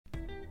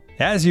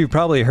As you've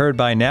probably heard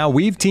by now,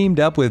 we've teamed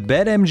up with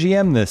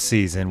BetMGM this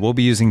season. We'll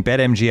be using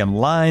BetMGM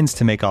lines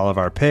to make all of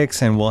our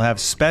picks, and we'll have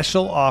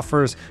special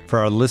offers for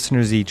our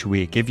listeners each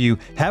week. If you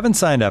haven't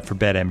signed up for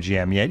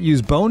BetMGM yet,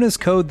 use bonus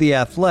code The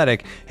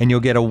Athletic, and you'll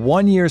get a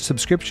 1-year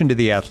subscription to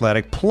The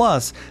Athletic,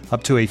 plus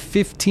up to a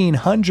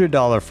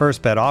 $1,500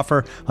 first bet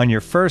offer on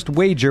your first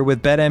wager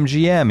with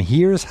BetMGM.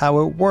 Here's how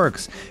it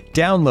works.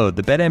 Download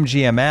the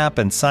BetMGM app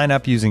and sign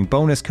up using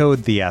bonus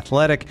code The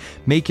Athletic.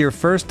 Make your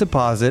first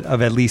deposit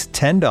of at least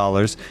 $10.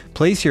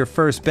 Place your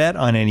first bet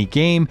on any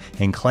game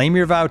and claim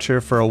your voucher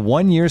for a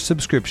 1-year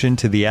subscription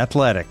to The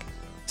Athletic.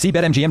 See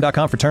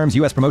BetMGM.com for terms.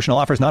 U.S. promotional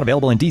offers not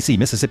available in D.C.,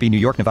 Mississippi, New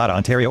York, Nevada,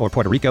 Ontario, or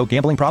Puerto Rico.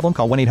 Gambling problem?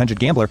 Call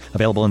 1-800-GAMBLER.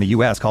 Available in the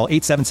U.S. Call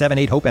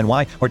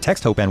 877-8-HOPE-NY or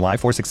text HOPE-NY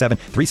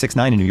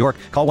 467-369 in New York.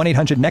 Call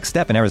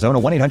 1-800-NEXT-STEP in Arizona.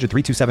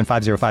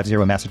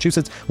 1-800-327-5050 in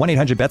Massachusetts.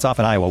 1-800-BETS-OFF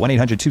in Iowa.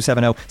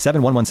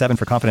 1-800-270-7117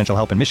 for confidential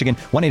help in Michigan.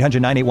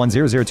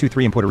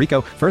 1-800-981-0023 in Puerto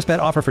Rico. First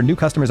bet offer for new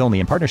customers only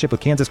in partnership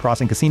with Kansas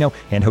Crossing Casino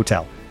and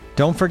Hotel.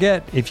 Don't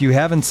forget, if you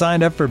haven't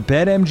signed up for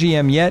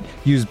BetMGM yet,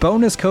 use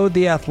bonus code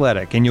The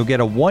Athletic, and you'll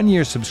get a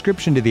 1-year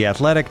subscription to The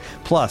Athletic,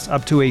 plus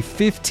up to a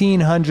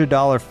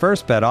 $1,500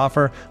 first bet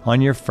offer on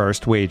your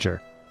first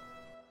wager.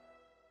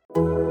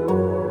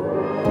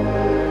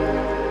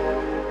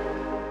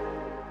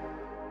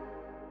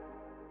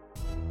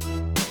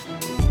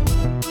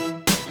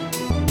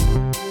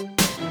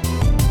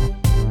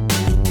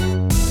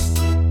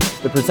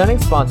 The presenting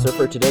sponsor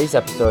for today's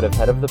episode of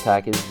Head of the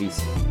Pack is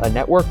Visa, a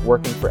network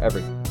working for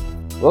everyone.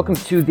 Welcome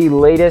to the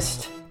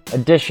latest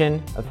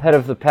edition of Head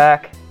of the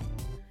Pack.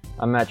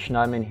 I'm Matt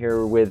Schneidman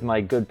here with my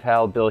good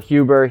pal Bill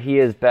Huber. He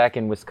is back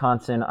in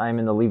Wisconsin. I'm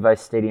in the Levi's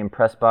Stadium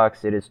press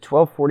box. It is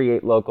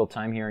 12:48 local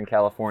time here in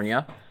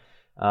California.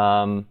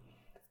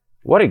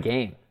 What a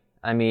game.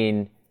 I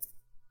mean,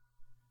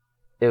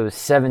 it was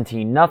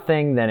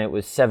 17-0, then it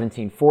was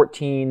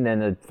 17-14, then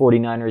the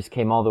 49ers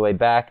came all the way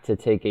back to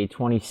take a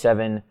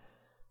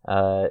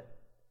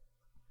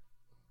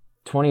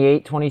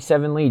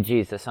 28-27 lead.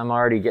 Jesus, I'm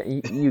already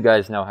getting... You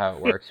guys know how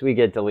it works. We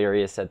get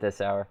delirious at this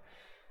hour.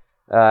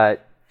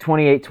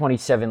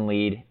 28-27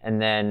 lead,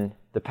 and then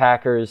the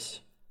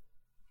Packers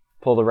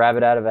pull the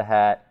rabbit out of a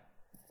hat,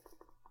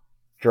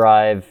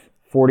 drive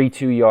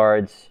 42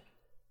 yards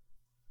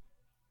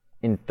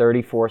in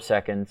 34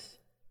 seconds,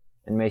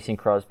 and Mason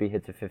Crosby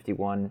hits a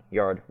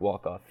 51-yard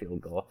walk-off field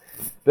goal.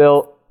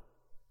 Bill,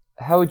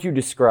 how would you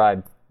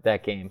describe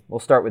that game? We'll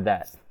start with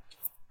that.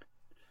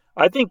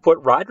 I think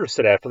what Rodgers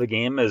said after the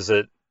game is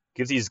it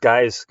gives these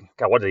guys,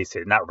 God, what did he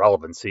say? Not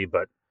relevancy,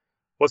 but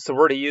what's the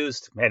word he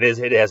used? Man,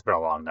 it has been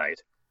a long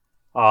night.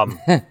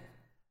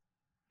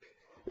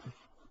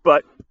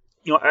 But,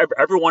 you know,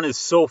 everyone is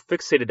so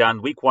fixated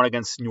on week 1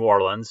 against New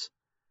Orleans,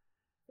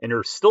 and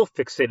they're still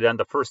fixated on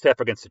the first half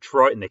against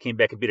Detroit, and they came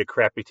back and beat a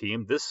crappy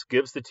team. This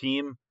gives the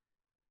team,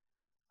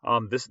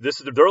 this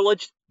is they're a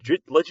legit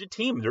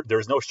team.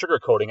 There's no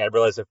sugarcoating. I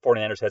realize that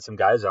 49ers had some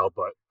guys out,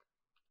 but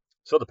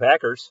so the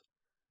Packers.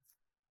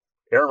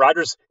 Aaron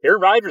Rodgers,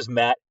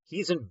 Matt,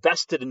 he's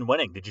invested in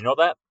winning. Did you know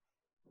that?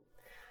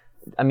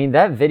 I mean,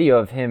 that video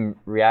of him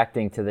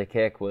reacting to the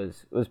kick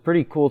was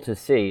pretty cool to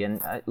see. And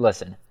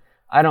listen,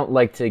 I don't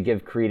like to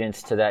give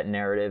credence to that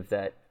narrative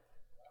that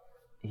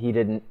he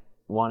didn't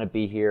want to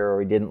be here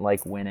or he didn't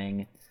like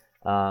winning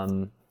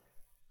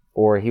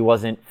or he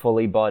wasn't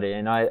fully bought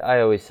in. I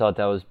always thought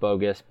that was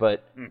bogus.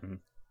 But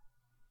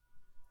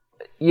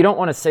you don't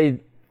want to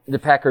say the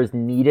Packers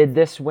needed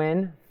this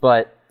win,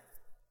 but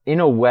in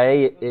a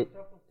way, it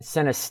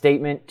sent a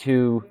statement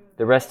to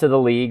the rest of the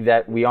league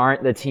that we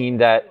aren't the team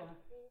that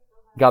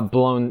got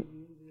blown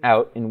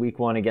out in week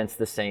 1 against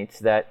the Saints,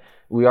 that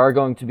we are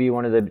going to be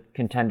one of the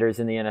contenders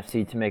in the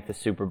NFC to make the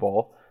Super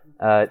Bowl,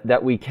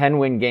 that we can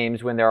win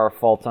games when there are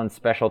faults on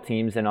special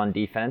teams and on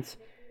defense.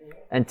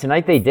 And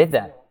tonight they did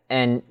that.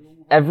 And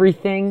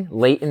everything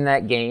late in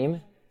that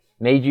game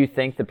made you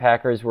think the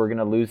Packers were going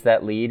to lose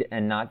that lead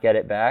and not get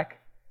it back.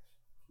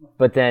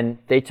 But then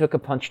they took a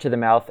punch to the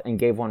mouth and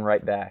gave one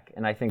right back.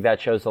 And I think that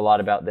shows a lot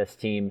about this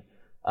team.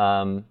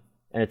 And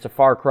it's a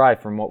far cry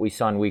from what we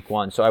saw in week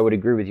 1. So I would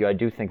agree with you. I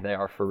do think they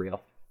are for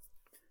real.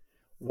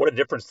 What a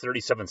difference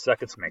 37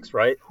 seconds makes,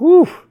 right?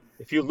 Whew.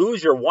 If you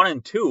lose your 1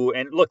 and 2,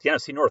 and look, the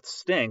NFC North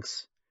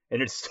stinks, and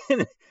they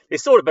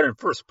still would have been in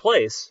first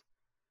place.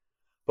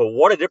 But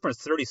what a difference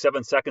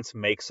 37 seconds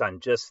makes on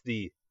just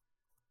the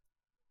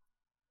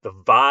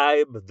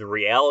vibe, the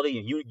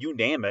reality, you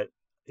name it.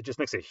 It just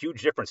makes a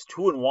huge difference.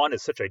 2 and 1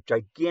 is such a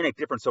gigantic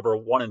difference over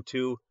 1 and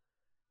 2.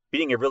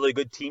 Beating a really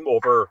good team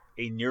over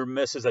a near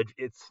miss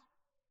it's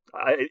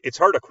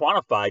hard to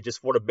quantify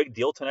just what a big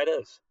deal tonight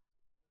is.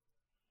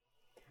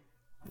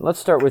 Let's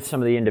start with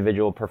some of the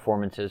individual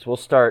performances.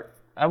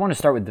 I want to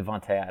start with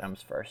Davante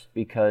Adams first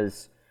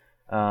because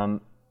that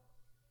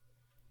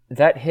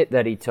hit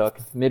that he took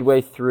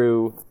midway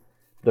through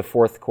the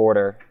fourth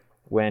quarter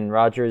when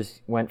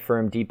Rodgers went for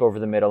him deep over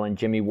the middle and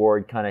Jimmy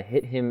Ward kind of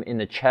hit him in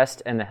the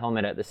chest and the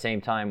helmet at the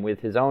same time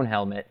with his own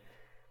helmet.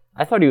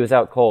 I thought he was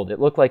out cold. It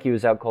looked like he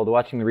was out cold.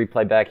 Watching the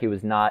replay back, he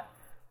was not.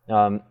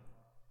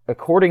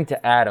 According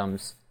to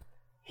Adams,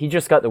 he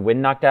just got the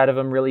wind knocked out of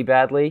him really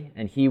badly,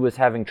 and he was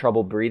having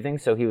trouble breathing,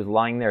 so he was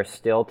lying there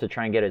still to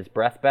try and get his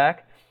breath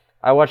back.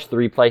 I watched the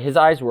replay. His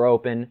eyes were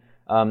open.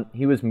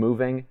 He was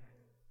moving.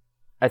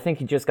 I think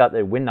he just got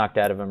the wind knocked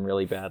out of him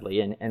really badly.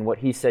 And what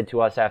he said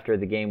to us after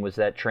the game was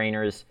that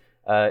trainers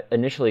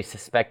initially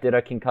suspected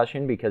a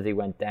concussion because he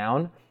went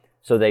down,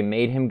 so they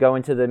made him go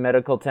into the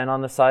medical tent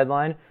on the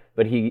sideline,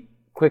 but he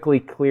quickly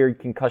cleared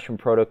concussion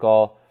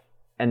protocol.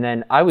 And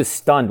then I was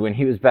stunned when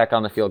he was back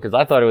on the field because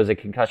I thought it was a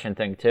concussion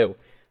thing too,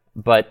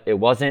 but it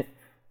wasn't.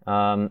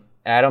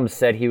 Adams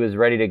said he was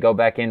ready to go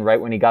back in right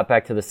when he got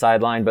back to the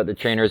sideline, but the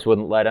trainers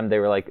wouldn't let him. They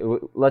were like,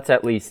 let's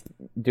at least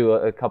do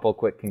a couple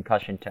quick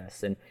concussion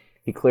tests. And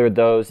he cleared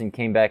those and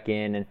came back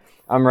in. And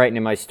I'm writing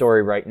in my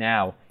story right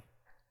now,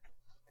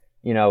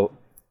 you know,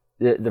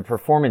 the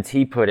performance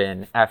he put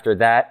in after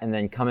that and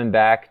then coming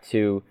back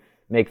to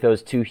make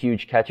those 2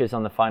 huge catches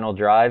on the final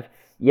drive.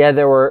 Yeah,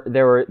 there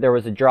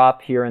was a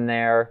drop here and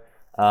there,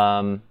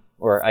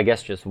 or I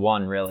guess just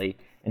one really.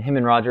 And him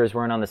and Rodgers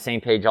weren't on the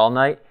same page all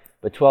night.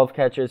 But 12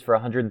 catches for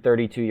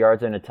 132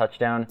 yards and a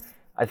touchdown,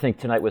 I think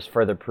tonight was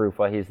further proof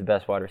why he's the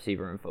best wide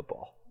receiver in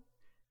football.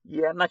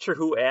 Yeah, I'm not sure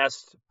who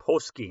asked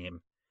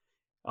post-game,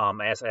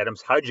 asked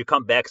Adams, how did you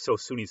come back so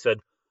soon? He said,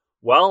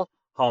 well,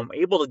 how I'm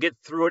able to get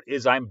through it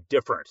is I'm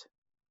different.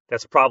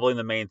 That's probably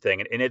the main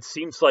thing. And it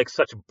seems like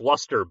such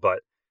bluster,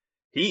 but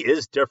he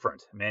is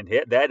different. Man,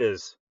 that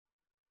is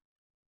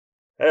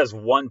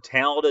one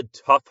talented,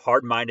 tough,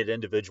 hard-minded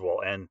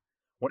individual. And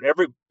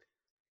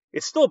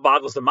it still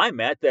boggles the mind,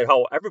 Matt, that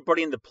how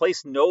everybody in the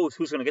place knows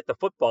who's going to get the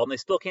football, and they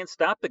still can't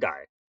stop the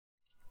guy.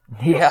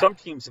 Yeah. You know, some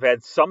teams have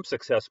had some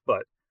success,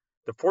 but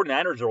the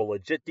 49ers are a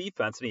legit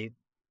defense, and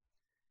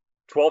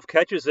 12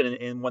 catches,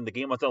 and when the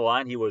game was on the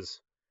line, he was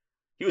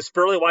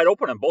fairly wide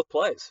open on both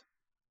plays.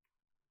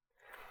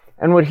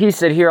 And what he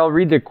said here, I'll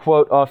read the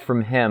quote off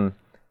from him.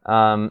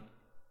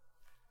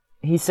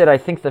 He said, I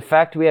think the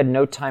fact we had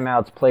no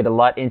timeouts played a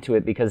lot into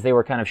it because they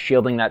were kind of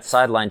shielding that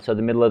sideline, so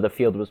the middle of the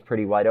field was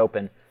pretty wide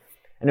open.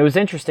 And it was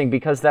interesting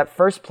because that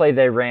first play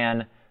they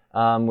ran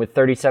with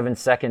 37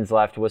 seconds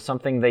left was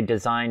something they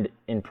designed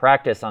in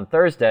practice on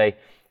Thursday.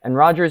 And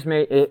Rodgers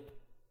made it,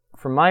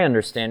 from my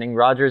understanding,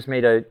 Rodgers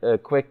made a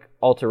quick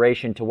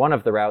alteration to one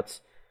of the routes.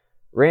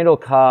 Randall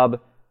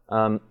Cobb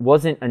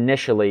wasn't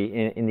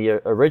initially, in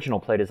the original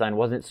play design,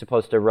 wasn't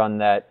supposed to run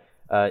that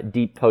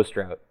deep post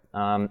route.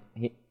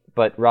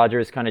 But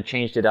Rodgers kind of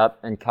changed it up,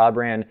 and Cobb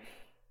ran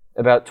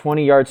about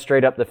 20 yards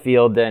straight up the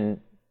field, then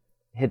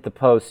hit the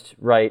post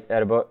right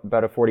at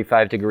about a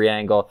 45-degree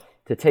angle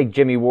to take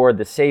Jimmy Ward,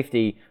 the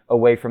safety,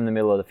 away from the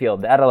middle of the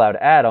field. That allowed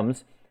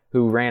Adams,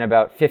 who ran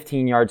about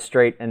 15 yards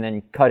straight and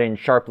then cut in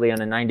sharply on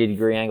a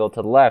 90-degree angle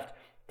to the left,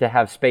 to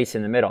have space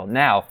in the middle.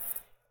 Now,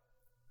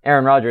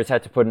 Aaron Rodgers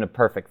had to put in a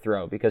perfect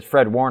throw because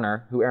Fred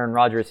Warner, who Aaron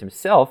Rodgers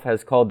himself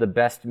has called the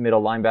best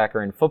middle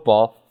linebacker in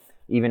football,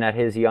 even at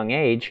his young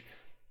age,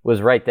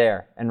 was right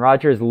there. And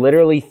Rodgers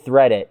literally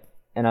thread it,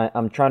 and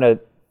I'm trying to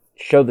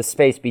show the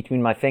space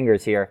between my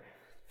fingers here.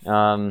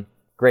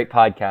 Great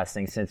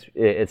podcasting since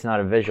it's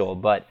not a visual,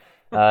 but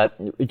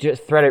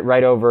just thread it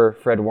right over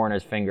Fred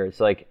Warner's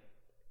fingers. Like,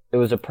 it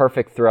was a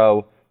perfect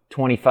throw,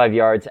 25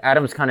 yards.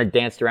 Adams kind of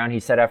danced around. He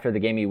said after the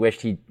game he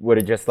wished he would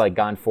have just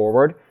gone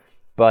forward,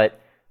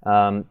 but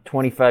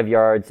 25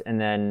 yards,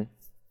 and then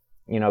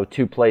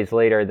 2 plays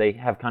later they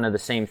have kind of the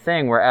same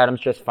thing where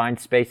Adams just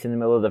finds space in the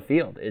middle of the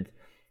field. It's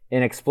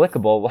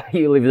inexplicable why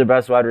you leave the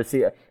best wide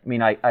receiver. I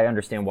mean, I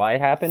understand why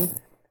it happened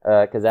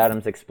because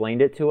Adams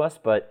explained it to us,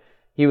 but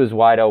he was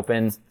wide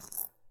open,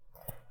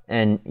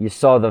 and you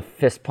saw the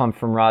fist pump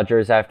from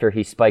Rodgers after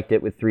he spiked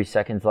it with 3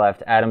 seconds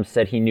left. Adams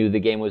said he knew the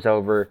game was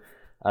over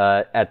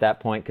at that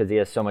point because he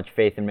has so much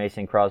faith in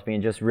Mason Crosby,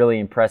 and just really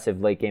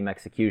impressive late-game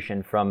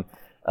execution from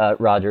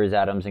Rodgers,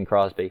 Adams, and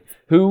Crosby,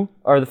 who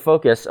are the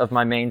focus of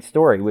my main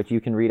story, which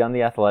you can read on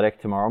The Athletic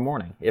tomorrow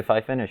morning if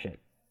I finish it.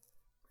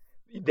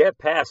 That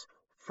pass,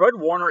 Fred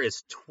Warner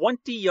is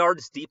 20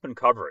 yards deep in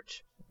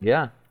coverage.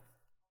 Yeah.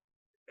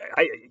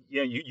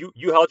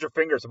 You held your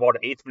fingers about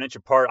an eighth of an inch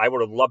apart. I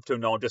would have loved to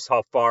have known just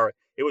how far.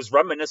 It was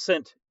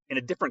reminiscent in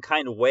a different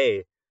kind of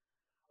way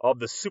of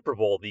the Super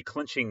Bowl, the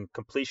clinching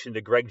completion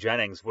to Greg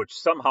Jennings, which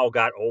somehow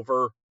got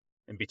over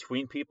in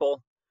between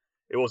people.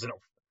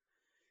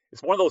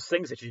 It's one of those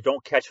things that you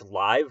don't catch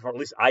live, or at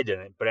least I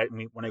didn't. But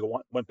when I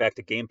went back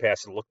to Game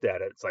Pass and looked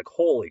at it, it's like,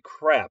 holy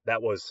crap,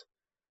 that was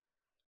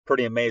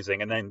pretty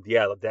amazing. And then,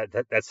 yeah,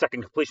 that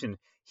second completion,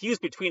 he was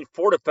between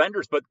 4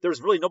 defenders, but there's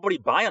really nobody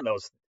by on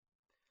those.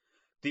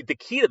 The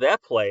key to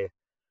that play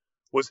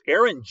was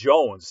Aaron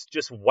Jones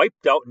just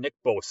wiped out Nick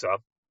Bosa,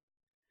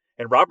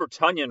 and Robert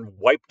Tonyan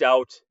wiped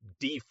out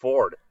Dee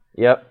Ford.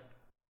 Yep.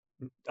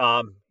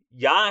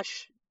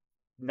 Josh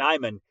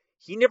Nijman,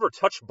 he never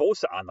touched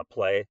Bosa on the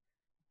play,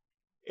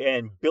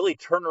 and Billy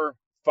Turner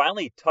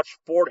finally touched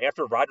Ford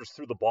after Rodgers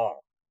threw the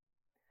ball.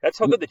 That's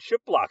how good the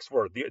chip blocks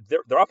were.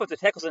 Their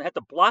offensive tackles didn't have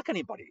to block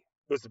anybody.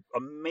 It was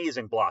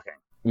amazing blocking.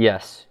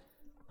 Yes.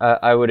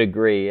 I would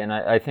agree, and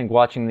I think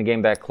watching the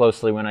game back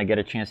closely when I get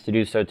a chance to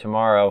do so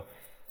tomorrow,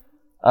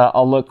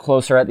 I'll look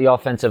closer at the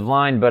offensive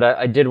line, but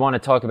I did want to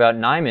talk about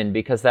Nijman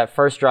because that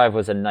first drive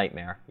was a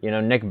nightmare.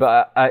 Nick,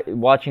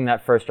 watching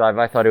that first drive,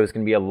 I thought it was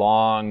going to be a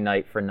long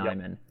night for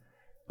Nijman. Yep.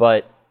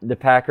 But the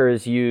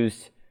Packers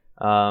used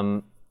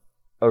a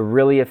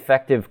really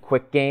effective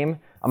quick game.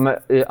 I'm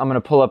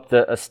gonna pull up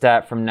a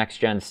stat from Next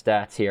Gen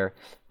Stats here,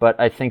 but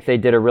I think they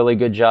did a really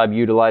good job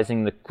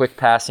utilizing the quick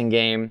passing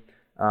game,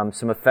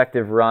 some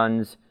effective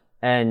runs,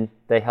 and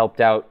they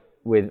helped out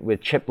with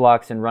chip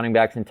blocks and running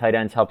backs and tight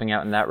ends helping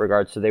out in that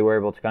regard, so they were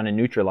able to kind of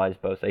neutralize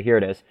both. Here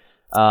it is.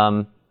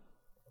 More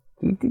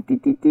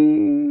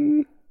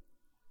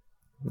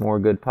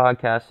good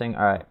podcasting.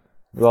 All right.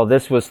 Well,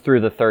 this was through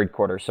the third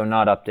quarter, so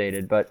not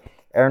updated, but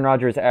Aaron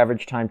Rodgers'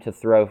 average time to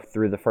throw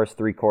through the first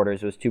three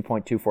quarters was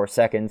 2.24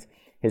 seconds,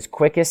 his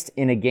quickest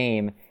in a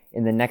game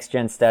in the Next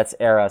Gen Stats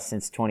era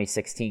since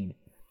 2016.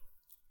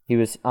 He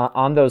was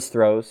on those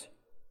throws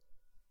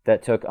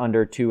that took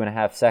under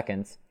 2.5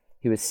 seconds.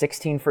 He was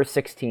 16 for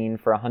 16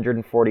 for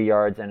 140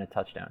 yards and a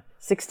touchdown.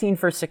 16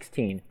 for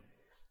 16.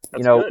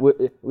 That's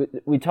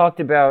we talked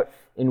about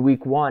in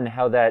week one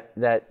how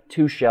that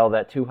two-shell,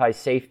 that two-high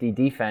safety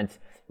defense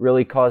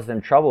really caused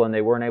them trouble, and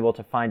they weren't able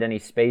to find any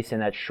space in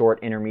that short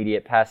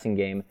intermediate passing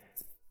game.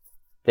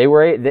 They've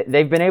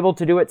been able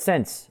to do it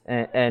since,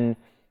 and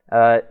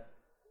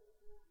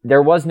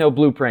there was no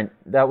blueprint.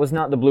 That was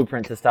not the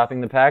blueprint to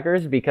stopping the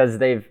Packers because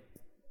they've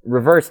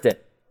reversed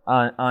it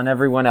on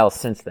everyone else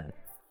since then.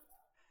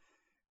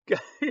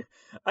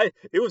 I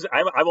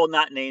will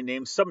not name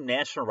names. Some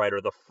national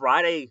writer the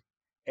Friday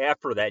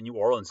after that New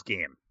Orleans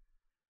game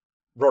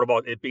wrote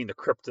about it being the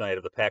kryptonite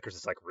of the Packers.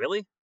 It's like,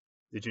 really?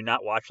 Did you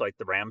not watch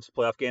the Rams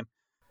playoff game?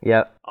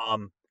 Yep.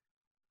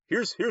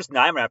 Here's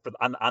Nijman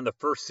on the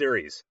first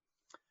series.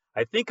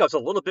 I think I was a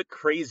little bit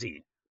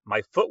crazy.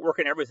 My footwork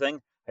and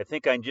everything. I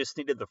think I just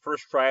needed the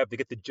first drive to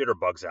get the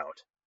jitterbugs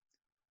out.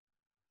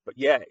 But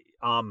yeah,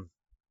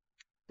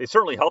 they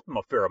certainly helped him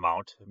a fair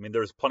amount. I mean,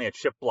 there was plenty of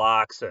chip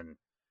blocks, and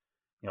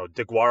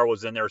DeGuara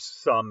was in there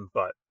some,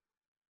 but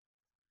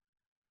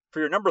for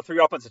your number 3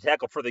 offensive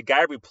tackle, for the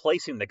guy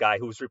replacing the guy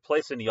who was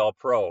replacing the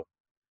All-Pro,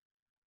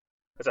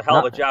 it's a hell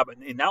of a job.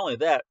 And not only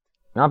that,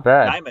 not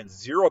bad. Nijman,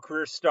 0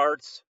 career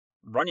starts.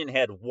 Runyon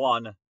had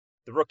 1.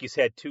 The rookies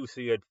had 2,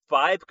 so you had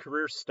 5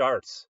 career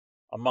starts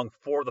among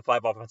 4 of the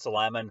 5 offensive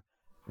linemen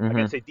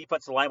against a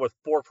defensive line with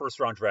 4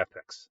 first-round draft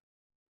picks,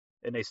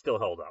 and they still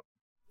held up.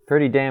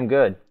 Pretty damn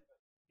good.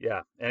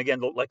 Yeah, and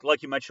again,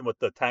 like you mentioned with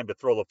the time to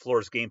throw, the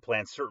LaFleur's game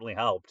plan certainly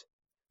helped.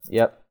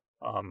 Yep.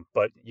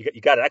 But you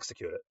got to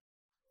execute it.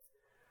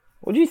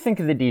 What do you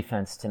think of the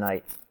defense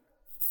tonight?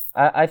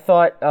 I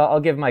thought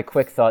I'll give my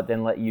quick thought,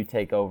 then let you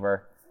take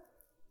over.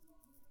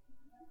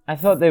 I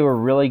thought they were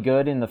really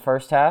good in the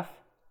first half.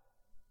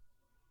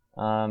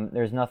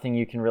 There's nothing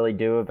you can really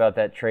do about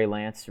that Trey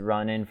Lance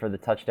run in for the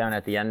touchdown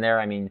at the end there.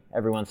 I mean,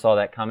 everyone saw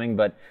that coming,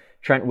 but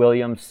Trent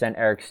Williams sent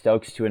Eric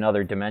Stokes to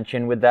another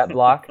dimension with that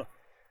block.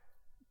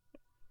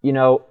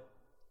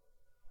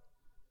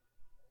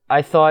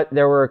 I thought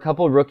there were a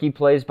couple rookie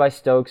plays by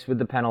Stokes with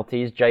the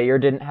penalties. Jair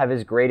didn't have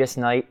his greatest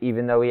night,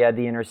 even though he had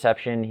the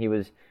interception. He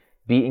was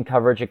beaten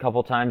coverage a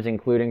couple times,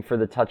 including for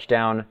the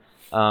touchdown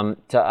to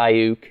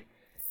Ayuk.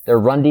 Their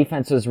run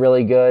defense was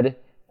really good.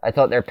 I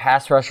thought their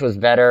pass rush was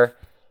better.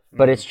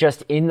 But it's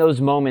just in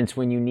those moments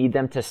when you need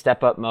them to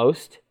step up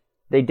most.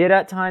 They did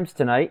at times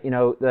tonight,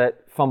 that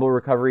fumble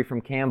recovery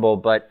from Campbell,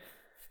 but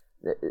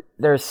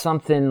there's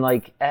something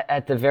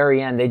at the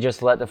very end, they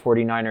just let the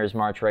 49ers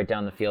march right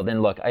down the field.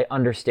 And look, I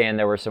understand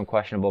there were some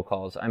questionable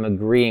calls. I'm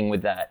agreeing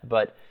with that.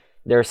 But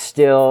there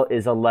still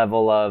is a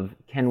level of,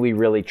 can we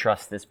really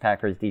trust this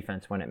Packers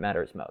defense when it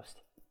matters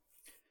most?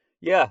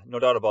 Yeah, no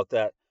doubt about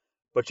that.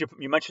 But you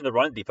mentioned the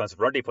run defense.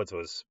 The run defense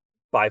was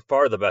by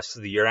far the best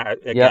of the year.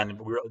 Again,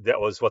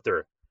 that was what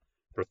their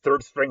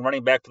third string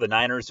running back for the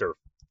Niners, or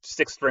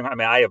sixth string. I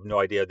mean, I have no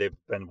idea. They've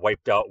been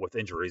wiped out with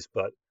injuries,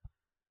 but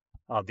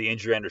the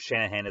injury under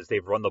Shanahan is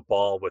they've run the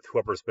ball with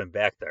whoever's been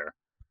back there.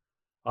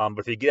 But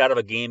if you get out of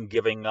a game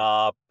giving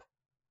up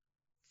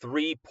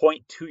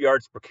 3.2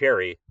 yards per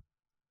carry,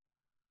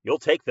 you'll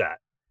take that.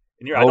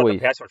 And I thought the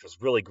pass rush was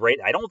really great.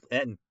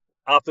 And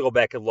I'll have to go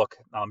back and look.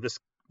 Just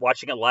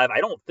watching it live, I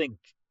don't think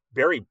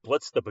Barry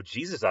blitzed the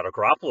bejesus out of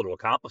Garoppolo to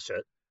accomplish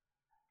it.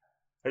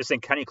 I just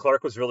think Kenny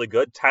Clark was really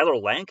good. Tyler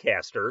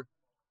Lancaster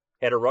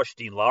had a rush.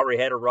 Dean Lowry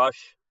had a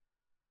rush.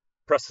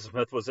 Preston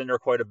Smith was in there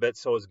quite a bit.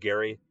 So was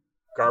Gary.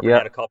 Garber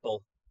had a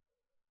couple.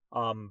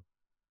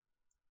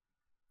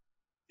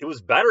 It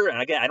was better.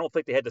 And again, I don't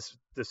think they had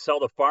to sell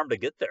the farm to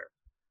get there.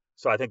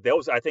 So I think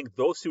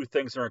those two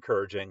things are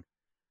encouraging.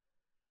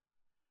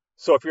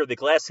 So if you're the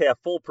glass half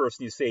full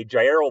person, you say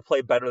Jair will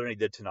play better than he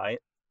did tonight.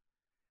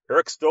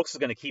 Eric Stokes is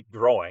going to keep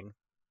growing.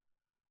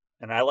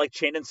 And I like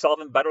Chandon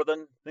Sullivan better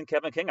than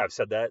Kevin King. I've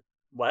said that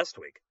last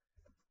week.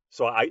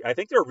 So I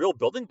think they're real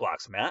building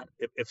blocks, Matt.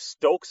 If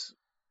Stokes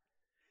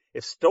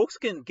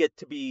can get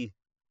to be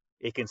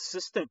a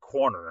consistent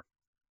corner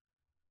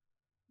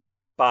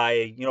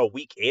by,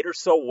 week 8 or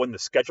so, when the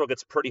schedule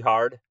gets pretty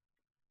hard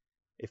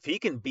if he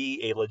can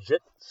be a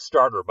legit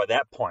starter by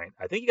that point,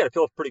 I think you got to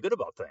feel pretty good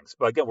about things.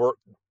 But again,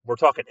 we're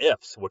talking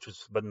ifs, which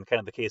has been kind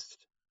of the case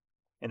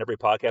in every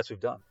podcast we've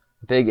done.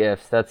 Big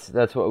ifs.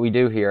 That's what we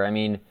do here. I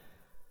mean,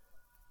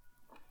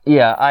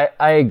 yeah,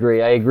 I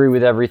agree. I agree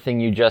with everything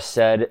you just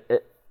said.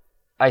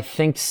 I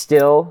think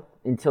still,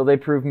 until they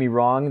prove me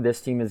wrong,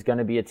 this team is going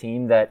to be a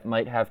team that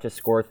might have to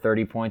score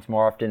 30 points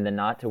more often than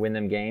not to win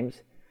them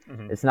games.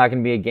 Mm-hmm. It's not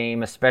going to be a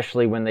game,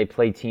 especially when they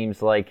play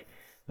teams like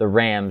the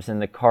Rams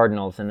and the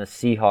Cardinals and the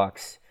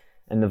Seahawks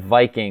and the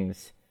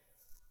Vikings.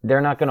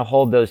 They're not going to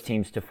hold those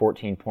teams to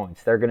 14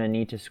 points. They're going to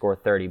need to score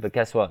 30. But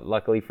guess what?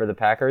 Luckily for the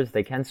Packers,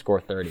 they can score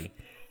 30.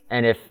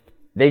 And if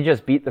they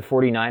just beat the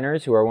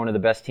 49ers, who are one of the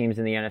best teams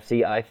in the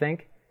NFC, I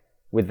think,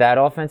 with that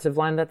offensive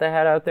line that they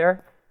had out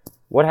there,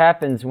 what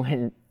happens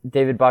when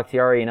David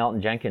Bakhtiari and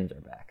Elton Jenkins are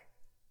back?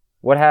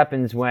 What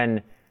happens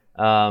when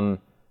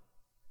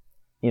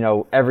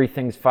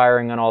everything's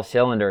firing on all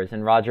cylinders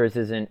and Rodgers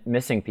isn't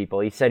missing people?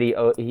 He said he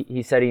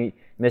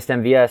missed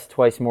MVS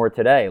twice more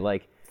today.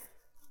 Like,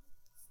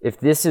 if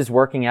this is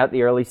working out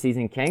the early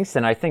season kinks,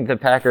 then I think the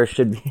Packers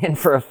should be in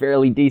for a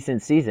fairly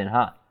decent season,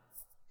 huh?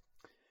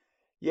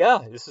 Yeah,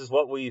 this is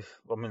what this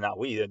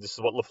is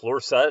what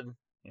LaFleur said.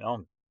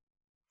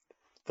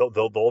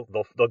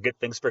 They'll get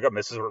things figured out.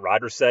 This is what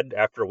Rodgers said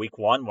after week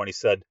 1 when he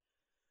said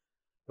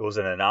it was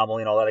an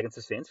anomaly and all that against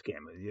the Saints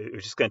game. It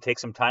was just going to take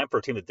some time for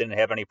a team that didn't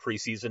have any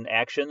preseason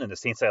action, and the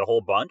Saints had a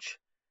whole bunch.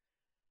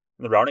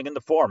 And they're rounding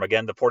into form.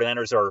 Again, the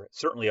 49ers are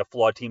certainly a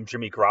flawed team.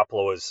 Jimmy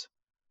Garoppolo is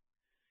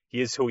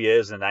who he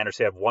is, and the Niners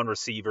have one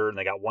receiver, and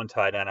they got one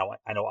tight end.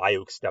 I know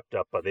Ayuk stepped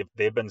up, but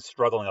they've been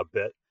struggling a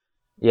bit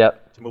to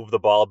move the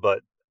ball.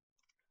 But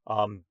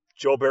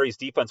Joe Barry's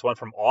defense went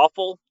from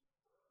awful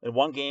in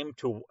one game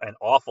to an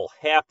awful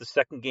half the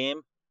second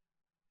game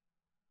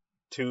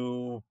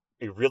to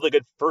a really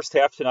good first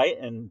half tonight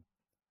and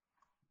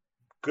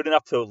good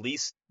enough to at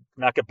least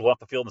not get blown off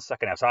the field in the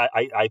second half. So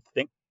I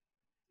think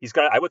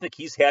I would think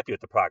he's happy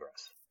with the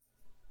progress.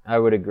 I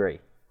would agree.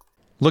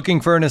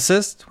 Looking for an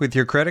assist with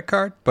your credit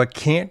card, but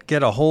can't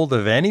get a hold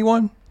of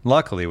anyone?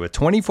 Luckily, with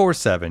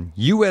 24/7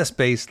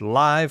 U.S.-based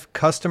live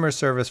customer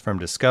service from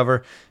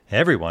Discover,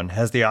 everyone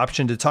has the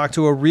option to talk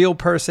to a real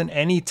person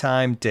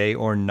anytime, day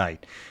or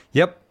night.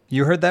 Yep,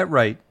 you heard that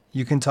right.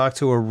 You can talk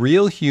to a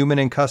real human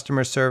in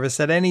customer service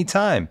at any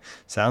time.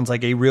 Sounds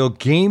like a real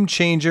game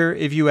changer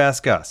if you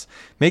ask us.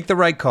 Make the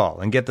right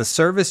call and get the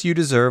service you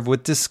deserve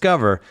with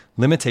Discover.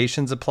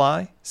 Limitations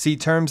apply. See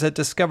terms at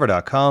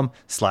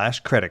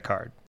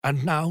discover.com/creditcard.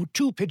 And now,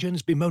 2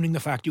 pigeons bemoaning the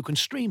fact you can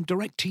stream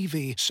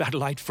DirecTV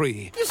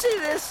satellite-free. You see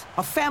this?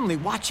 A family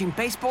watching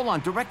baseball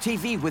on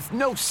DirecTV with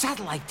no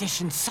satellite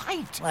dish in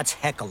sight. Let's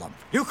heckle them.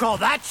 You call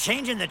that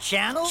changing the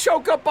channel?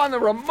 Choke up on the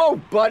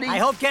remote, buddy. I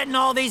hope getting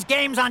all these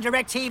games on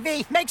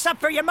DirecTV makes up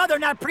for your mother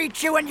not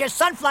pre-chewing your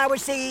sunflower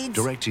seeds.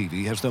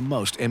 DirecTV has the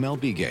most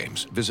MLB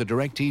games. Visit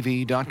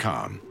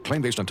DirecTV.com.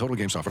 Claim based on total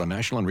games offered on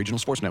national and regional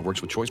sports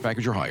networks with choice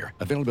package or higher.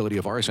 Availability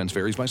of RSNs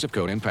varies by zip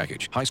code and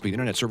package. High-speed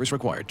internet service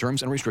required.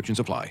 Terms and restrictions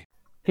apply.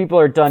 People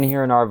are done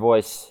hearing our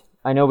voice.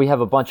 I know we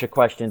have a bunch of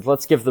questions.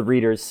 Let's give the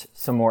readers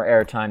some more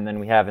airtime than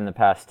we have in the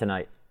past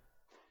tonight.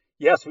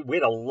 Yes, we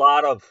had a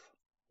lot of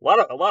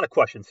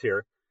questions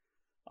here.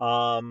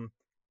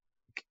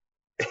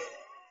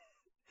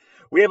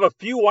 We have a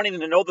few wanting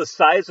to know the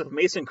size of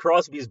Mason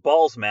Crosby's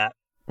balls, Matt.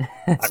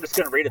 I'm just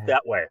going to rate it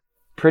that way.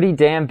 Pretty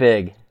damn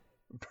big.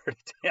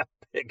 Pretty damn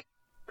big.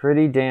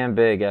 Pretty damn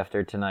big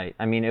after tonight.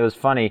 I mean, it was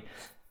funny.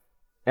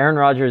 Aaron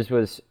Rodgers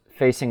was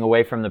facing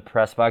away from the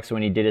press box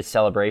when he did his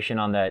celebration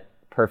on that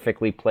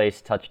perfectly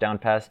placed touchdown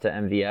pass to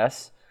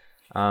MVS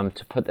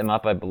to put them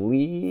up, I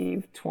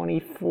believe,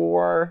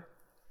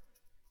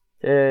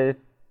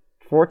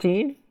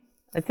 24-14,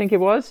 I think it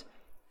was.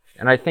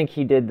 And I think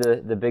he did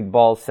the big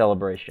balls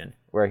celebration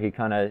where he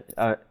kind of,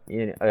 I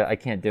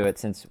can't do it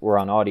since we're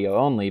on audio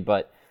only,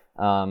 but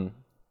I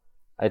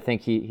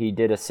think he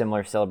did a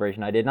similar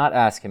celebration. I did not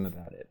ask him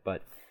about it,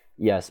 but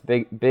yes,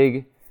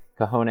 big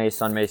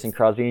cojones on Mason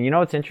Crosby. And you know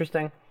what's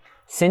interesting?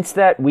 Since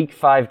that Week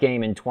 5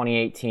 game in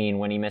 2018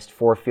 when he missed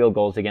 4 field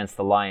goals against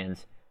the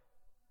Lions,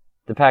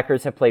 the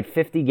Packers have played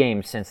 50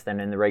 games since then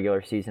in the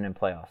regular season and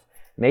playoffs.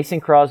 Mason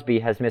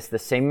Crosby has missed the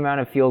same amount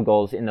of field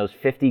goals in those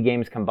 50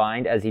 games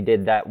combined as he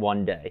did that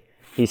one day.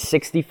 He's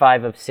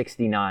 65 of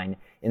 69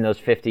 in those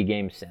 50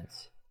 games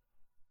since.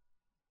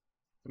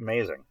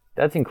 Amazing.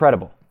 That's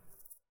incredible.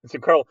 It's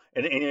incredible.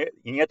 And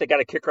yet they got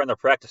a kicker on their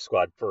practice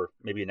squad for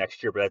maybe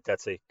next year, but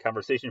that's a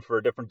conversation for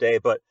a different day.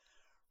 But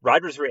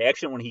Rodgers'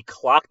 reaction when he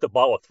clocked the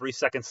ball with 3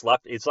 seconds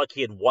left, it's like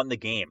he had won the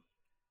game.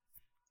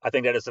 I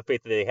think that is the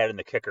faith that they had in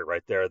the kicker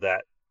right there,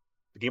 that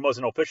the game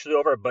wasn't officially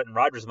over, but in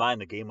Rodgers' mind,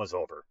 the game was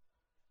over.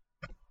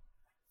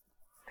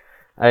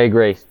 I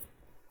agree.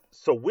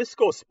 So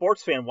Wisco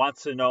sports fan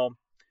wants to know,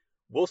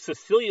 will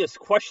Cecilia's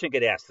question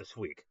get asked this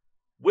week?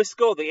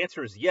 Wisco, the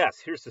answer is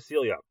yes. Here's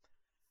Cecilia.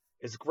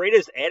 As great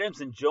as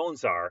Adams and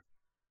Jones are,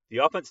 the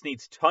offense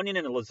needs Tonyan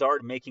and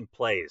Lazard making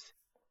plays.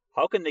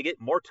 How can they get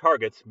more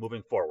targets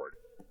moving forward?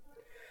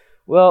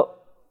 Well,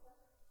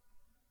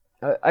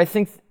 I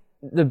think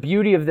the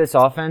beauty of this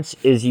offense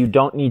is you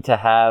don't need to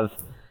have,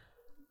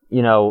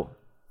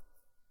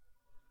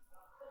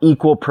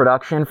 equal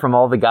production from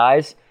all the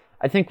guys.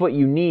 I think what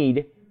you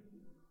need,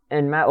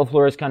 and Matt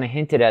LaFleur has kind of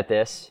hinted at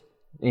this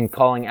in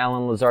calling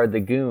Allen Lazard the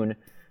goon,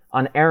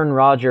 on Aaron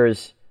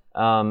Rodgers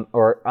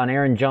or on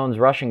Aaron Jones'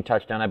 rushing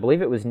touchdown, I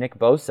believe it was Nick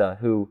Bosa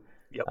who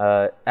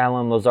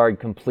Allen Lazard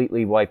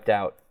completely wiped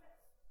out.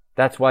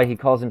 That's why he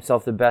calls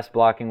himself the best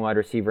blocking wide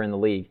receiver in the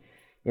league.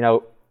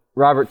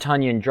 Robert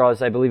Tonyan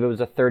draws, I believe it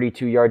was a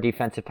 32-yard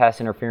defensive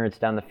pass interference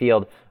down the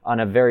field on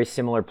a very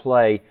similar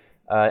play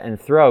and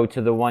throw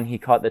to the one he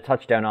caught the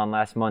touchdown on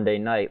last Monday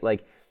night.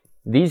 Like,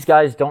 these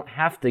guys don't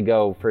have to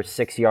go for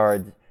 6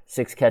 yards,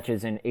 6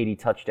 catches, and 80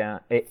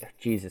 touchdowns.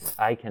 Jesus,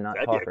 I cannot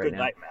That'd talk be a right good now.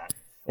 night, Matt.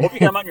 Hope you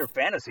got him on your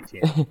fantasy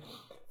team.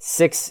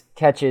 6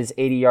 catches,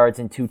 80 yards,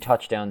 and 2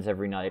 touchdowns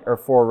every night, or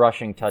 4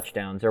 rushing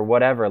touchdowns, or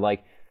whatever.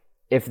 Like,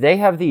 if they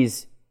have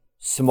these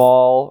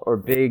small or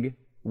big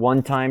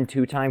one-time,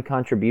 two-time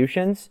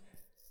contributions,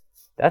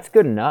 that's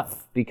good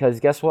enough. Because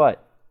guess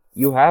what?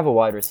 You have a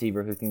wide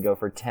receiver who can go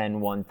for 10,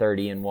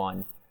 130, and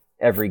 1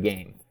 every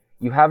game.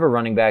 You have a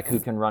running back who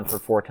can run for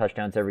 4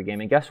 touchdowns every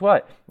game. And guess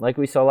what? Like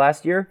we saw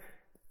last year,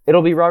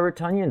 it'll be Robert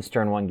Tonyan's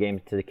turn one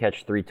game to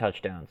catch 3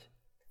 touchdowns.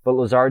 But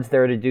Lazard's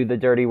there to do the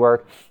dirty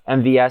work.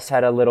 MVS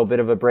had a little bit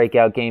of a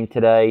breakout game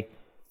today.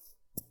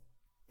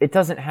 It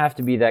doesn't have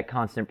to be that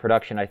constant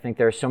production. I think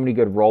there are so many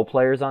good role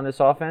players on this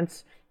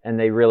offense, and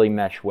they really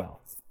mesh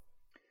well.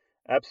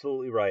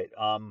 Absolutely right.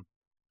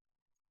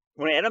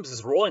 When Adams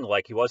is rolling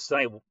like he was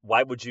tonight,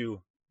 why would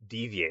you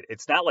deviate?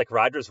 It's not like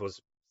Rodgers was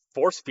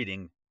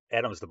force-feeding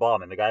Adams the ball. I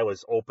mean, the guy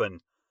was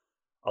open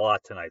a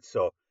lot tonight.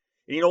 So,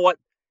 you know what?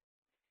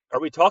 Are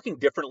we talking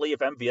differently if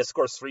MVS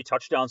scores 3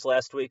 touchdowns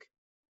last week?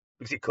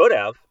 Because he could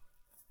have.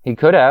 He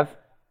could have.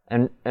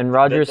 And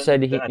Rodgers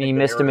said he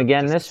missed him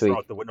again this week.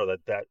 Out the window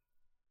that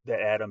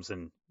Adams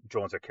and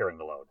Jones are carrying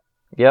the load.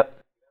 Yep.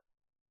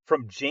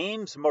 From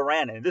James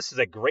Moran, and this is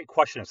a great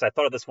question, because I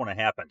thought of this when it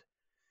happened.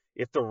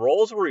 If the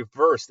roles were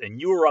reversed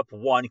and you were up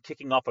 1,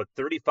 kicking off with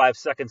 35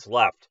 seconds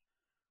left,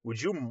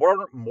 would you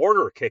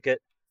mortar kick it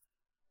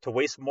to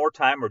waste more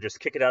time or just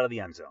kick it out of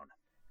the end zone?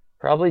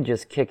 Probably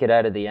just kick it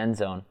out of the end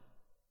zone.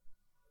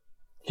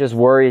 Just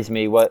worries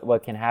me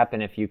what can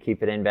happen if you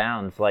keep it in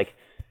bounds. Like,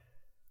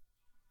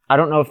 I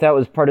don't know if that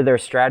was part of their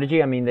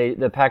strategy. I mean,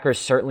 the Packers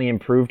certainly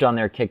improved on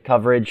their kick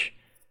coverage,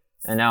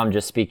 and now I'm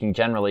just speaking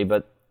generally,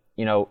 but,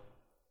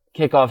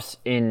 kickoffs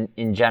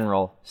in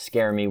general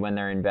scare me when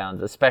they're in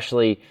bounds,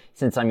 especially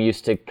since I'm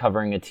used to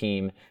covering a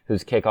team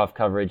whose kickoff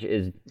coverage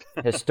is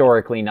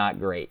historically not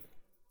great.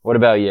 What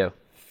about you?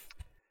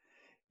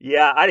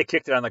 Yeah, I'd have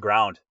kicked it on the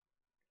ground.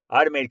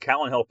 I'd have made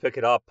Colin Hill pick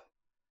it up,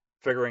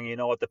 figuring,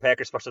 the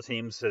Packers special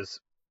teams has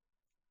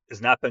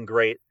not been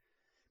great.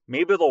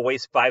 Maybe they'll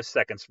waste 5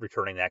 seconds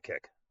returning that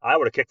kick. I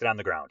would have kicked it on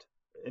the ground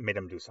and made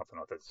them do something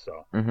with it.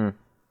 So,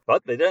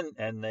 But they didn't,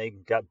 and they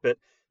got bit.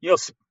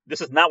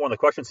 This is not one of the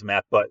questions,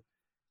 Matt, but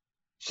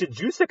should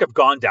Juszczyk have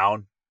gone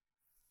down?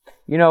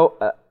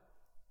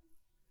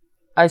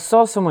 I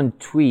saw someone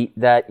tweet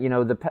that,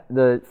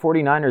 the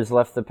 49ers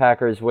left the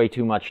Packers way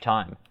too much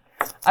time.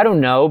 I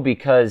don't know,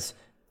 because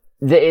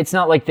it's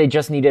not like they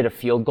just needed a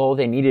field goal.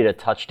 They needed a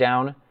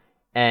touchdown,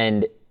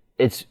 and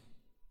it's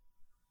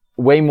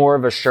way more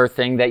of a sure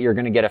thing that you're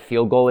going to get a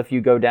field goal if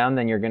you go down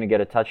than you're going to get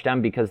a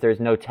touchdown, because there's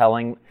no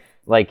telling,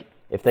 like,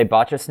 if they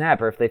botch a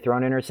snap or if they throw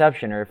an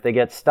interception or if they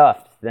get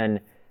stuffed, then,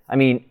 I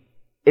mean,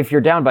 if you're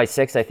down by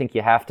 6, I think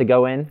you have to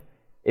go in.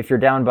 If you're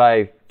down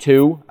by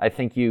 2, I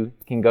think you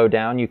can go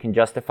down. You can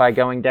justify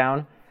going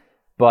down.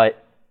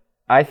 But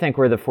I think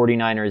where the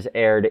 49ers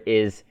erred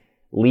is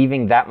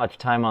leaving that much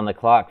time on the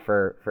clock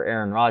for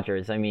Aaron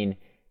Rodgers. I mean,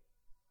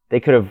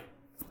 they could have...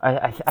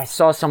 I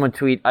saw someone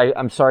tweet,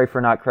 I'm sorry for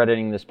not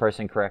crediting this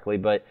person correctly,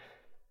 but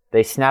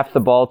they snapped the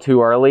ball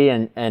too early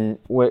and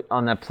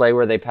on that play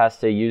where they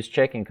passed to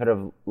Juszczyk and could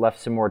have left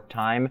some more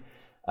time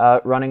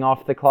running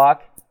off the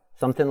clock,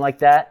 something like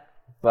that.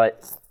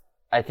 But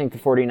I think the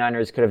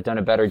 49ers could have done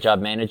a better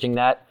job managing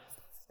that.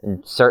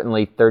 And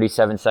certainly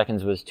 37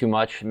 seconds was too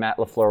much. Matt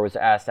LaFleur was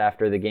asked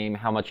after the game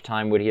how much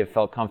time would he have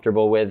felt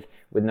comfortable with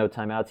no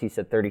timeouts. He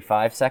said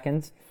 35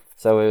 seconds.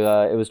 So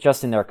it was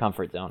just in their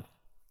comfort zone.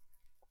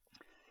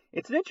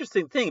 It's an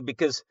interesting thing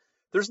because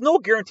there's no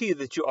guarantee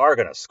that you are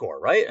going to score,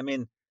 right? I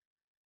mean,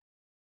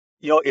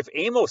 if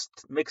Amos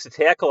makes a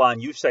tackle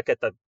on Juszczyk at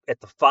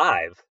the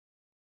 5,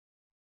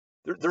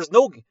 there's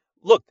no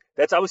look.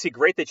 That's obviously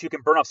great that you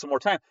can burn off some more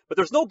time, but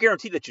there's no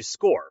guarantee that you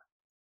score.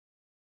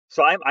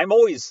 So I'm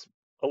always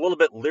a little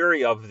bit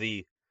leery of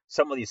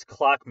some of these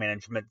clock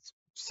management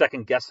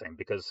second guessing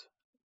because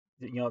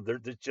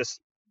there's just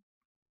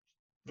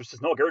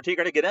no guarantee you're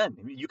going to get in.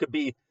 I mean, you could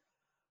be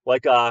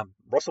like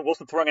Russell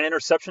Wilson throwing an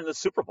interception in the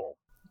Super Bowl.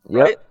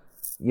 Right? Yep.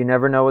 You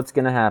never know what's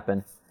going to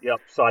happen. Yep.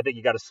 So I think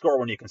you got to score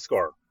when you can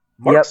score.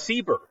 Mark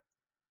Sieber.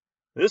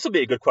 This will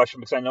be a good question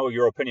because I know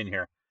your opinion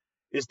here.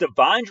 Is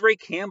Devondre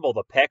Campbell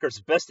the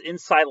Packers' best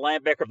inside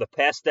linebacker of the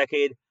past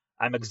decade?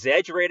 I'm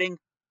exaggerating,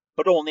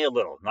 but only a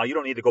little. Now, you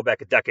don't need to go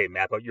back a decade,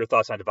 Matt, but your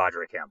thoughts on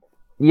Devondre Campbell.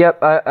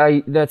 Yep,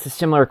 that's a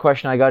similar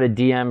question. I got a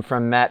DM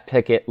from Matt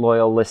Pickett,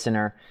 loyal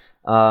listener,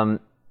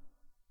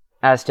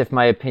 asked if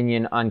my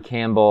opinion on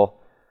Campbell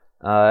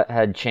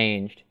had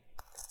changed.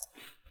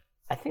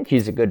 I think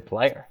he's a good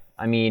player.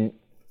 I mean,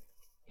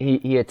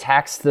 he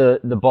attacks the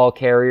ball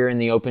carrier in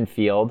the open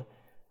field.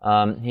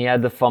 He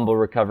had the fumble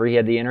recovery. He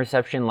had the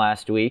interception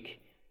last week.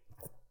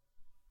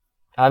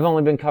 I've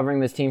only been covering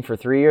this team for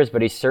 3 years,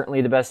 but he's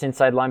certainly the best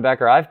inside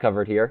linebacker I've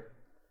covered here.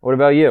 What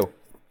about you?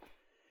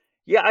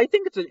 Yeah, I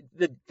think it's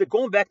the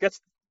going back.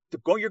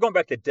 You're going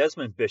back to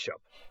Desmond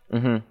Bishop.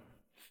 Mm-hmm.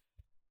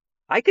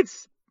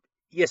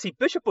 See,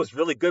 Bishop was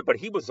really good, but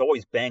he was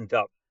always banged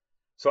up.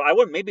 So I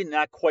would maybe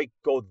not quite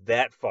go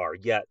that far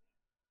yet.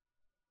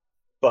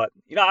 But,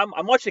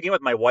 I'm watching the game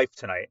with my wife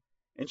tonight,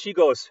 and she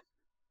goes,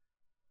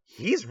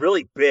 he's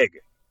really big.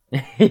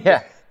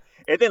 Yeah.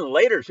 And then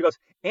later she goes,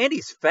 and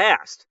he's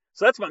fast.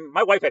 So that's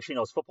my wife actually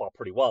knows football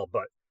pretty well,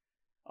 but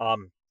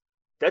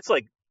that's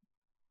like,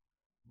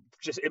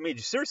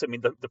 seriously,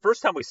 the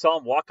first time we saw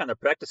him walk on the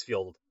practice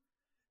field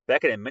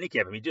back in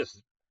minicamp,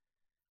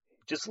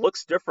 just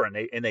looks different.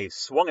 And they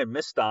swung and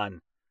missed on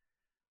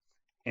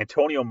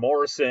Antonio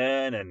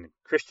Morrison and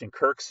Christian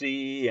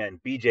Kirksey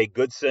and B.J.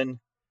 Goodson.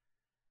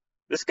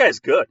 This guy's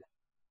good.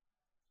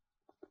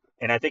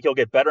 And I think he'll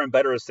get better and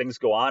better as things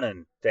go on.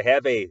 And to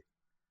have a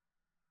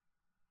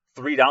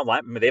 3-down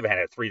line, they haven't had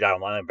a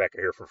 3-down linebacker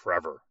here for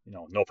forever.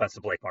 No offense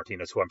to Blake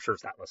Martinez, who I'm sure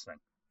is not listening.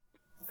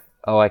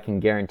 Oh, I can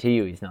guarantee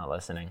you he's not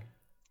listening.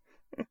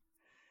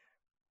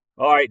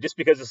 All right, just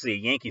because this is a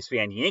Yankees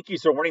fan.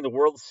 Yankees are winning the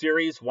World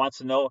Series. Wants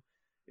to know,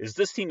 is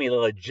this team a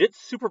legit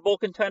Super Bowl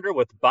contender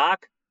with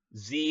Bach,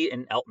 Z,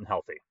 and Elton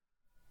healthy?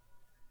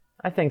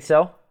 I think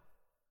so.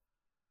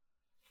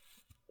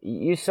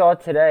 You saw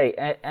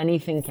today,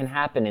 anything can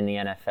happen in the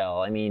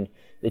NFL. I mean,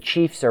 the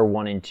Chiefs are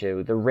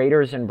 1-2. The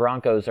Raiders and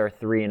Broncos are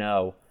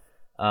 3-0.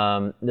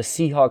 The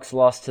Seahawks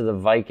lost to the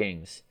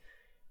Vikings.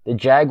 The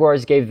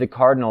Jaguars gave the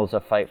Cardinals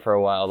a fight for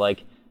a while.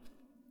 Like,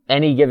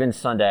 any given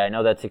Sunday, I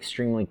know that's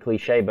extremely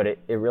cliche, but it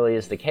really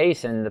is the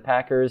case. And the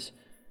Packers,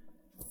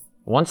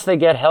 once they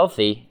get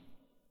healthy,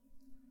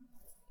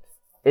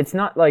 it's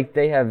not like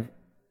they have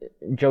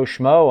Joe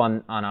Schmo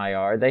on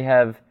IR. They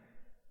have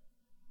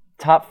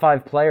top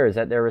 5 players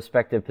at their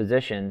respective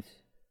positions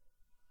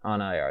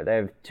on IR. They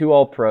have 2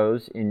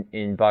 All-Pros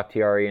in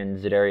Bakhtiari and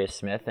Za'Darius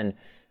Smith, and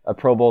a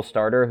Pro Bowl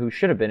starter who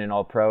should have been an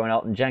All-Pro in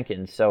Elton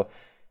Jenkins. So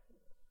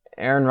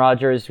Aaron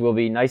Rodgers will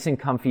be nice and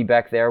comfy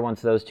back there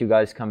once those 2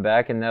 guys come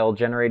back, and they'll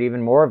generate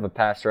even more of a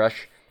pass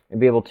rush and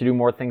be able to do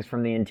more things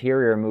from the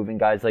interior, moving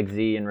guys like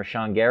Z and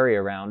Rashawn Gary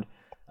around.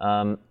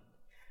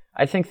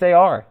 I think they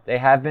are. They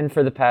have been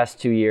for the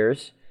past 2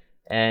 years,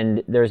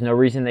 and there's no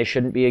reason they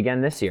shouldn't be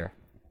again this year.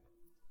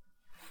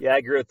 Yeah, I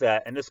agree with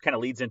that. And this kind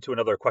of leads into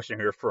another question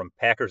here from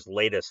Packers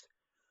Latest.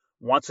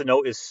 Wants to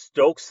know, is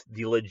Stokes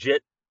the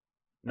legit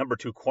number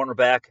 2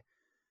 cornerback?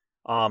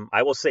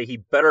 I will say he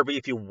better be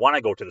if you want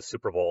to go to the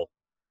Super Bowl.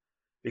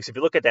 Because if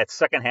you look at that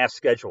second half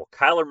schedule,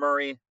 Kyler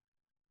Murray,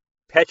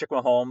 Patrick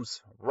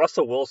Mahomes,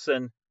 Russell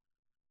Wilson,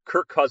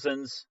 Kirk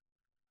Cousins.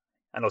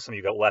 I know some of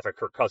you got laugh at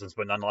Kirk Cousins,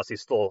 but nonetheless,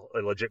 he's still a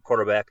legit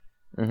quarterback.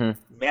 Mm-hmm.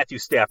 Matthew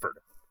Stafford.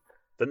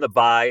 Then the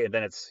bye, and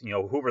then it's,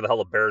 whoever the hell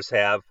the Bears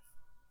have.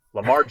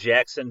 Lamar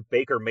Jackson,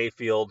 Baker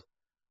Mayfield,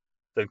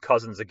 then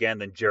Cousins again,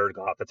 then Jared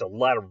Goff. That's a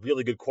lot of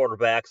really good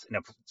quarterbacks. And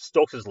if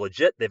Stokes is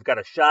legit, they've got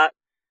a shot.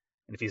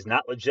 And if he's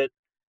not legit,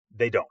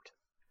 they don't.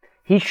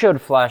 He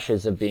showed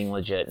flashes of being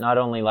legit, not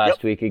only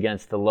last week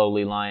against the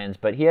lowly Lions,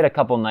 but he had a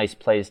couple nice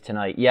plays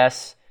tonight.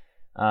 Yes,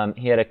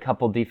 he had a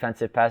couple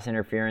defensive pass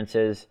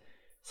interferences.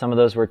 Some of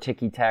those were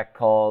ticky-tack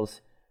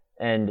calls.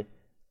 And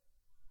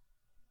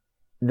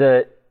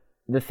the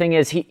thing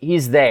is,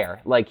 he's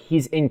there. Like,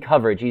 he's in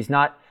coverage. He's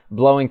not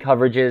blowing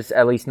coverages,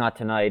 at least not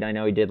tonight. I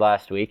know he did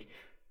last week.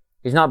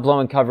 He's not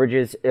blowing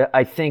coverages.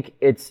 I think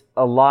it's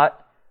a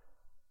lot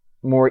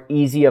more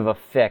easy of a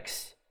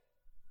fix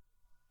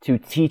to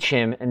teach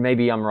him, and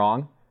maybe I'm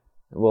wrong.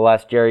 We'll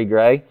ask Jerry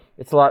Gray.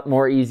 It's a lot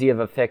more easy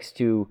of a fix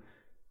to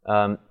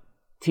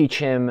teach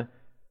him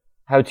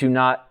how to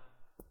not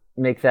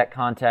make that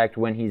contact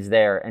when he's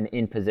there and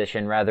in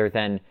position rather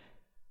than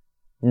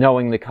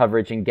knowing the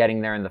coverage and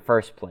getting there in the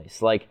first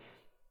place. Like,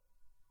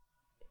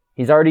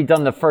 he's already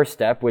done the first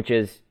step, which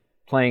is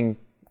playing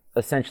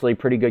essentially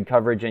pretty good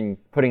coverage and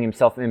putting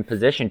himself in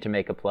position to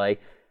make a play.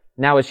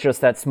 Now it's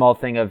just that small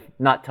thing of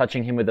not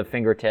touching him with a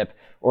fingertip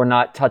or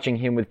not touching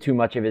him with too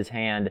much of his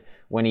hand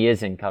when he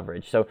is in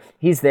coverage. So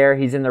he's there.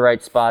 He's in the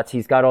right spots.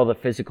 He's got all the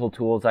physical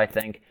tools, I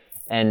think.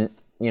 And,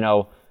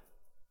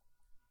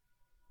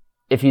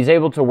 if he's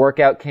able to work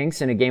out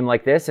kinks in a game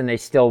like this and they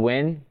still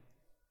win,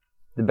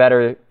 the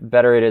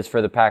better it is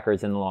for the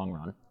Packers in the long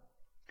run.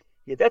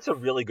 Yeah, that's a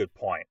really good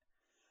point.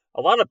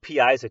 A lot of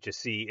PIs that you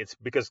see, it's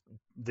because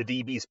the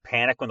DBs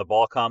panic when the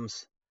ball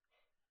comes.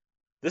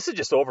 This is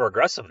just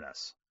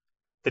over-aggressiveness.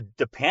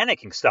 The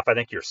panicking stuff, I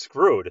think you're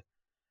screwed.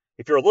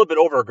 If you're a little bit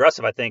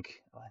over-aggressive, I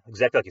think,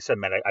 exactly like you said,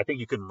 Matt, I think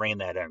you can rein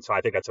that in. So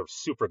I think that's a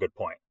super good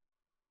point.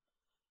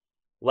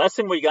 Last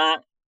thing we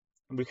got,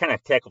 we kind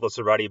of tackled this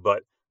already,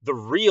 but The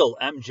real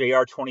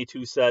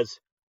MJR22 says,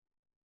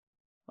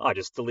 oh, I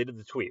just deleted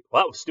the tweet.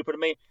 Well, that was stupid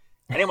of me.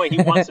 Anyway,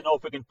 he wants to know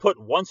if we can put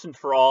once and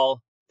for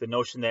all the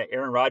notion that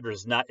Aaron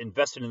Rodgers is not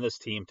invested in this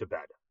team to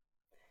bed.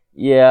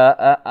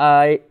 Yeah,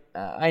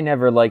 I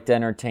never liked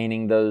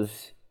entertaining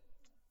those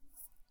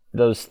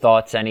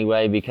thoughts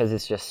anyway, because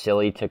it's just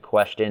silly to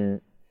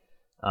question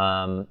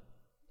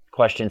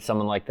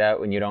someone like that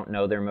when you don't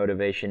know their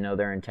motivation, know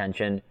their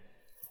intention.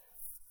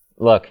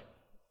 Look,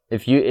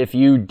 if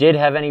you did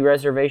have any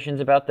reservations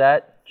about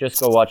that, just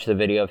go watch the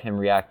video of him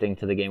reacting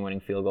to the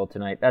game-winning field goal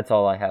tonight. That's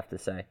all I have to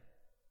say.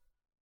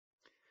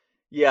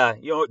 Yeah,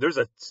 there's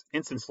an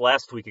instance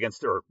last week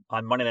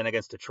on Monday night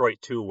against Detroit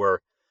too,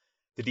 where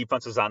the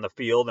defense was on the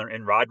field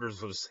and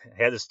Rodgers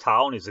had his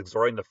towel and he's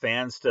exhorting the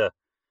fans to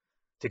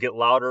get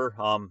louder.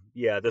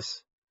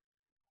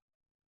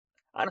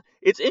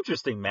 It's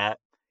interesting, Matt.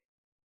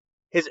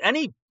 Has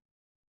any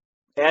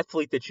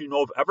athlete that you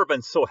know of ever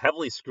been so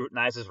heavily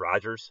scrutinized as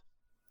Rodgers?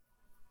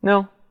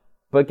 No,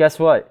 but guess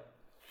what?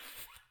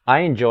 I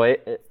enjoy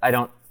it.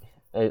 Let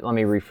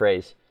me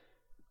rephrase.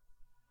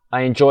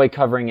 I enjoy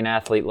covering an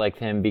athlete like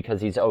him because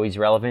he's always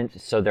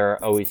relevant, so there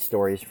are always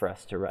stories for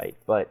us to write.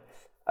 But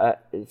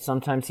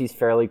sometimes he's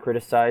fairly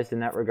criticized in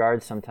that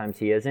regard, sometimes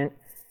he isn't.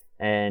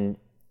 And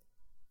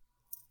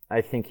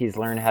I think he's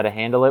learned how to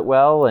handle it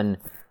well, and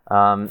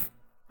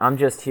I'm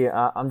just here.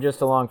 I'm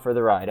just along for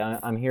the ride.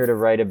 I'm here to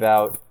write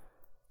about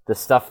the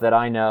stuff that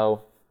I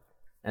know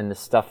and the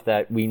stuff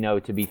that we know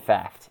to be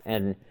fact.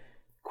 And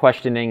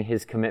questioning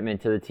his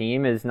commitment to the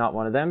team is not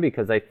one of them,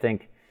 because I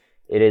think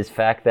it is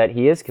fact that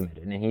he is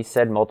committed. And he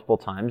said multiple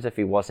times if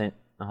he wasn't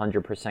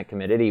 100%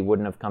 committed, he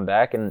wouldn't have come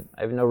back, and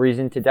I have no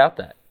reason to doubt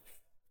that.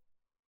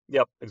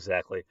 Yep,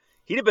 exactly.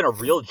 He'd have been a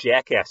real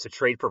jackass to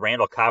trade for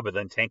Randall Cobb and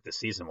then tank the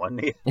season,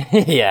 wouldn't he?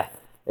 Yeah,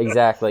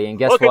 exactly. And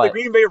guess Look what? at the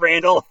Green Bay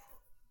Randall.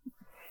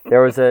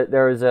 There was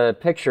a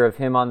picture of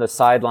him on the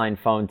sideline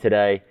phone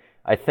today,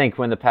 I think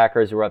when the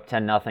Packers were up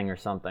 10-0 or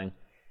something.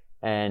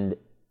 And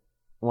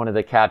one of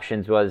the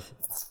captions was,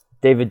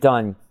 "David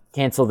Dunn,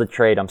 cancel the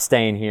trade. I'm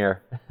staying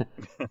here."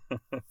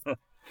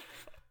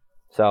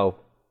 So,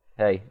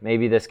 hey,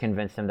 maybe this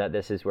convinced him that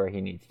this is where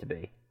he needs to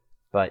be.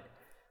 But,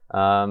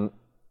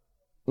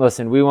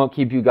 listen, we won't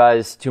keep you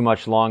guys too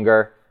much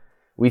longer.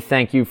 We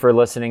thank you for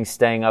listening,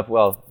 staying up.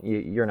 Well,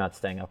 you're not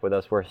staying up with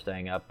us. We're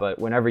staying up. But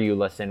whenever you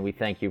listen, we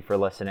thank you for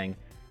listening.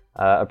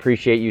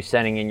 Appreciate you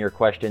sending in your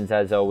questions,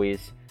 as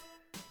always.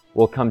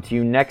 We'll come to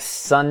you next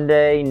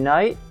Sunday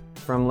night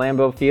from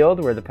Lambeau Field,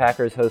 where the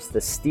Packers host the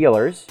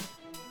Steelers.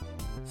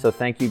 So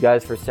thank you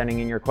guys for sending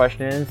in your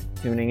questions,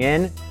 tuning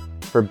in.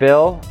 For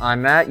Bill,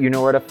 I'm Matt. You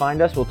know where to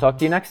find us. We'll talk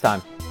to you next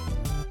time.